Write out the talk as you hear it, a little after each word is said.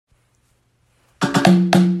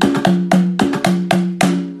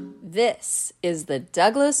This is the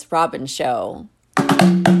Douglas Robbins Show.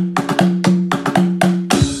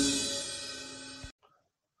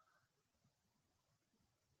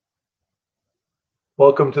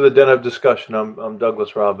 Welcome to the Den of Discussion. I'm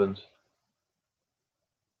Douglas Robbins.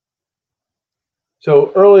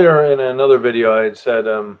 So earlier in another video, I had said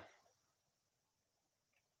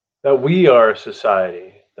that we are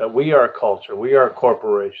society, that we are culture, we are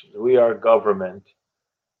corporations, we are government.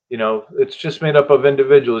 You know, it's just made up of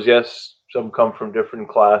individuals. Yes, some come from different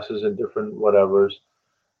classes and different whatevers,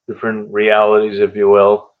 different realities, if you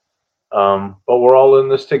will. But we're all in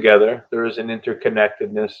this together. There is an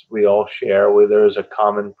interconnectedness we all share. There is a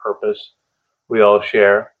common purpose we all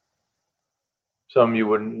share. Some you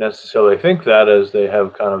wouldn't necessarily think that, as they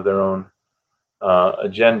have kind of their own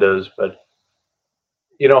agendas. But,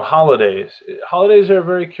 you know, holidays are a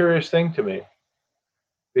very curious thing to me,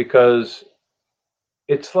 because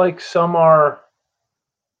it's like some are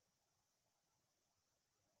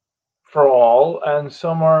for all and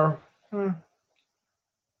some are, we're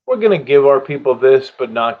going to give our people this,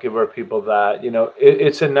 but not give our people that. You know,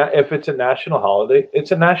 if it's a national holiday,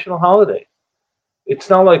 it's a national holiday. It's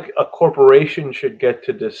not like a corporation should get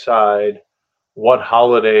to decide what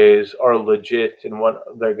holidays are legit and what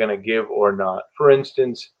they're going to give or not. For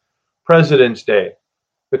instance, President's Day.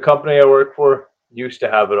 The company I work for used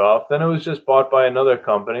to have it off. Then it was just bought by another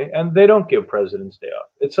company, and they don't give President's Day off.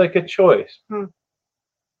 It's like a choice. We're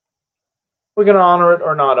going to honor it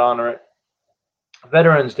or not honor it.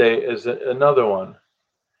 Veterans Day is another one.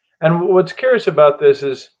 And what's curious about this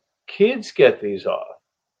is kids get these off.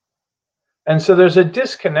 And so there's a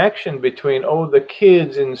disconnection between, the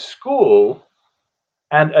kids in school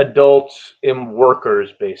and adults in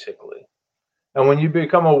workers, basically. And when you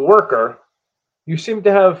become a worker, you seem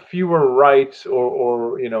to have fewer rights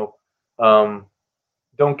or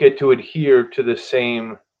don't get to adhere to the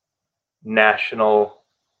same national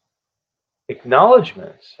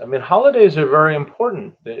acknowledgments. I mean, holidays are very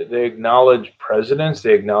important. They acknowledge presidents.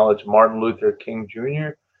 They acknowledge Martin Luther King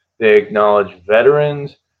Jr. They acknowledge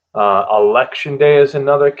veterans. Election Day is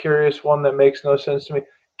another curious one that makes no sense to me.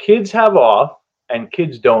 Kids have off and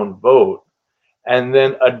kids don't vote. And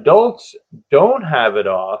then adults don't have it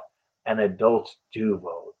off and adults do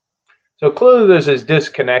vote. So clearly there's this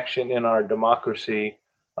disconnection in our democracy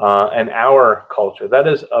and our culture. That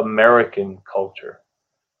is American culture,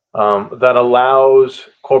 that allows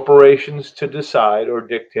corporations to decide or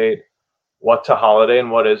dictate what's a holiday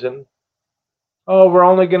and what isn't. Oh, we're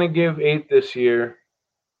only going to give 8 this year.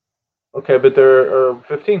 Okay, but there are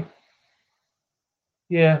 15.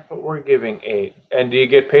 Yeah, but we're giving 8. And do you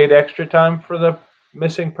get paid extra time for the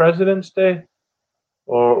missing President's Day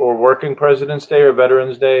or working President's Day or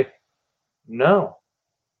Veterans Day? No.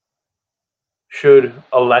 Should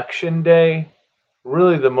Election Day,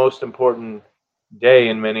 really the most important day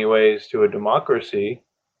in many ways to a democracy,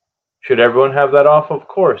 should everyone have that off? Of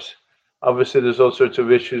course. Obviously, there's all sorts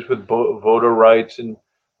of issues with voter rights and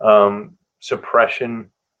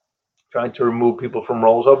suppression, trying to remove people from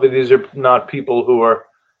roles. Obviously, these are not people who are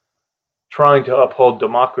trying to uphold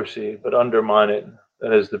democracy, but undermine it.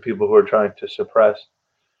 That is, the people who are trying to suppress.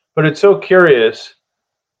 But it's so curious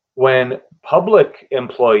when public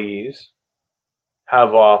employees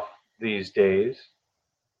have off these days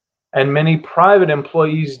and many private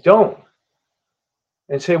employees don't.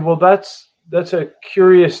 And say, well, that's a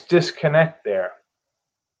curious disconnect there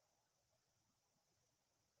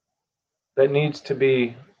that needs to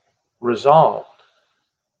be resolved,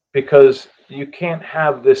 because you can't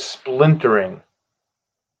have this splintering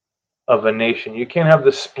of a nation. You can't have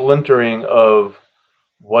the splintering of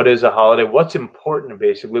what is a holiday, what's important,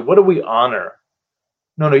 basically. What do we honor?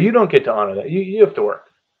 No, you don't get to honor that. You have to work.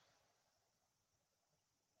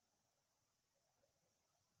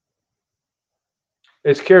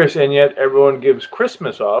 It's curious, and yet everyone gives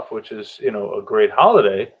Christmas off, which is, a great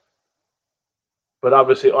holiday, but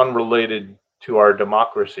obviously unrelated to our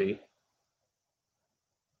democracy.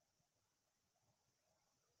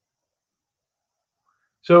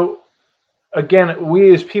 So, again,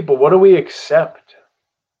 we as people, what do we accept?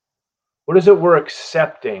 What is it we're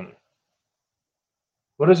accepting?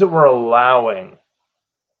 What is it we're allowing?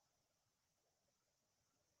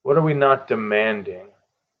 What are we not demanding?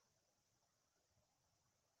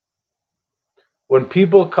 When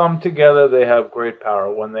people come together, they have great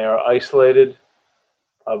power. When they are isolated,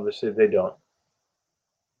 obviously they don't.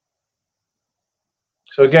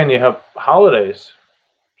 So again, you have holidays.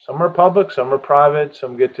 Some are public, some are private,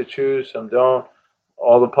 some get to choose, some don't.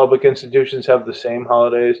 All the public institutions have the same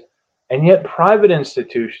holidays. And yet private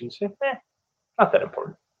institutions say, not that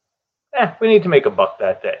important. We need to make a buck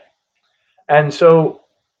that day. And so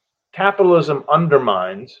capitalism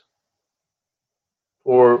undermines,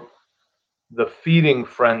 or the feeding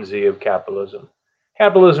frenzy of capitalism.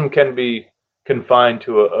 Capitalism can be confined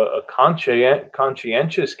to a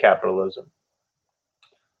conscientious capitalism.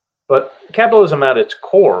 But capitalism at its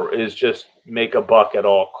core is just make a buck at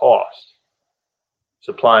all costs.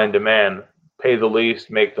 Supply and demand, pay the least,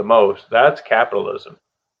 make the most. That's capitalism.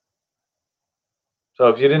 So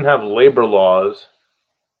if you didn't have labor laws,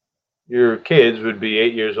 your kids would be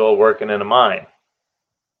 8 years old working in a mine.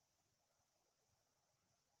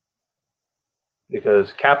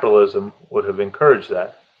 Because capitalism would have encouraged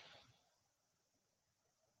that.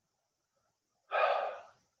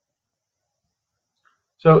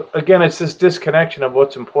 So again, it's this disconnection of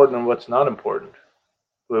what's important and what's not important.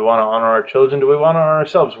 Do we want to honor our children? Do we want to honor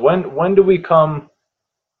ourselves? When do we come,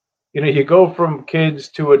 you go from kids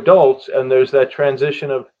to adults, and there's that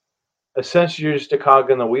transition of essentially you're just a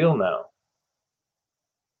cog in the wheel now.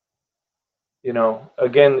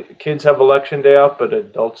 Again, kids have election day off, but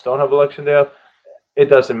adults don't have election day off. It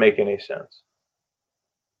doesn't make any sense.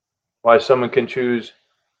 Why some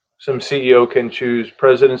CEO can choose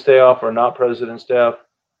President's Day off or not President's Day off.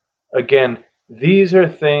 Again, these are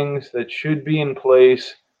things that should be in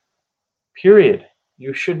place, period.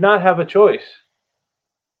 You should not have a choice.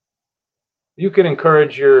 You can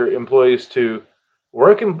encourage your employees to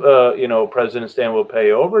work in, President's Day, and will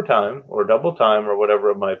pay overtime or double time or whatever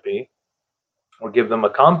it might be, or give them a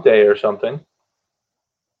comp day or something.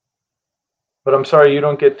 But I'm sorry, you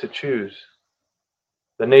don't get to choose.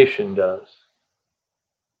 The nation does.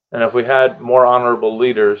 And if we had more honorable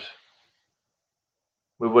leaders,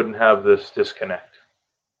 we wouldn't have this disconnect.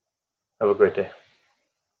 Have a great day.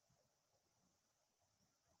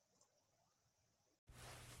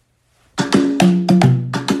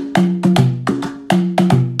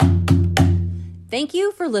 Thank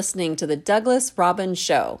you for listening to The Douglas Robbins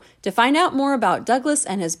Show. To find out more about Douglas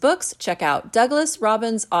and his books, check out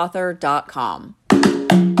douglasrobbinsauthor.com.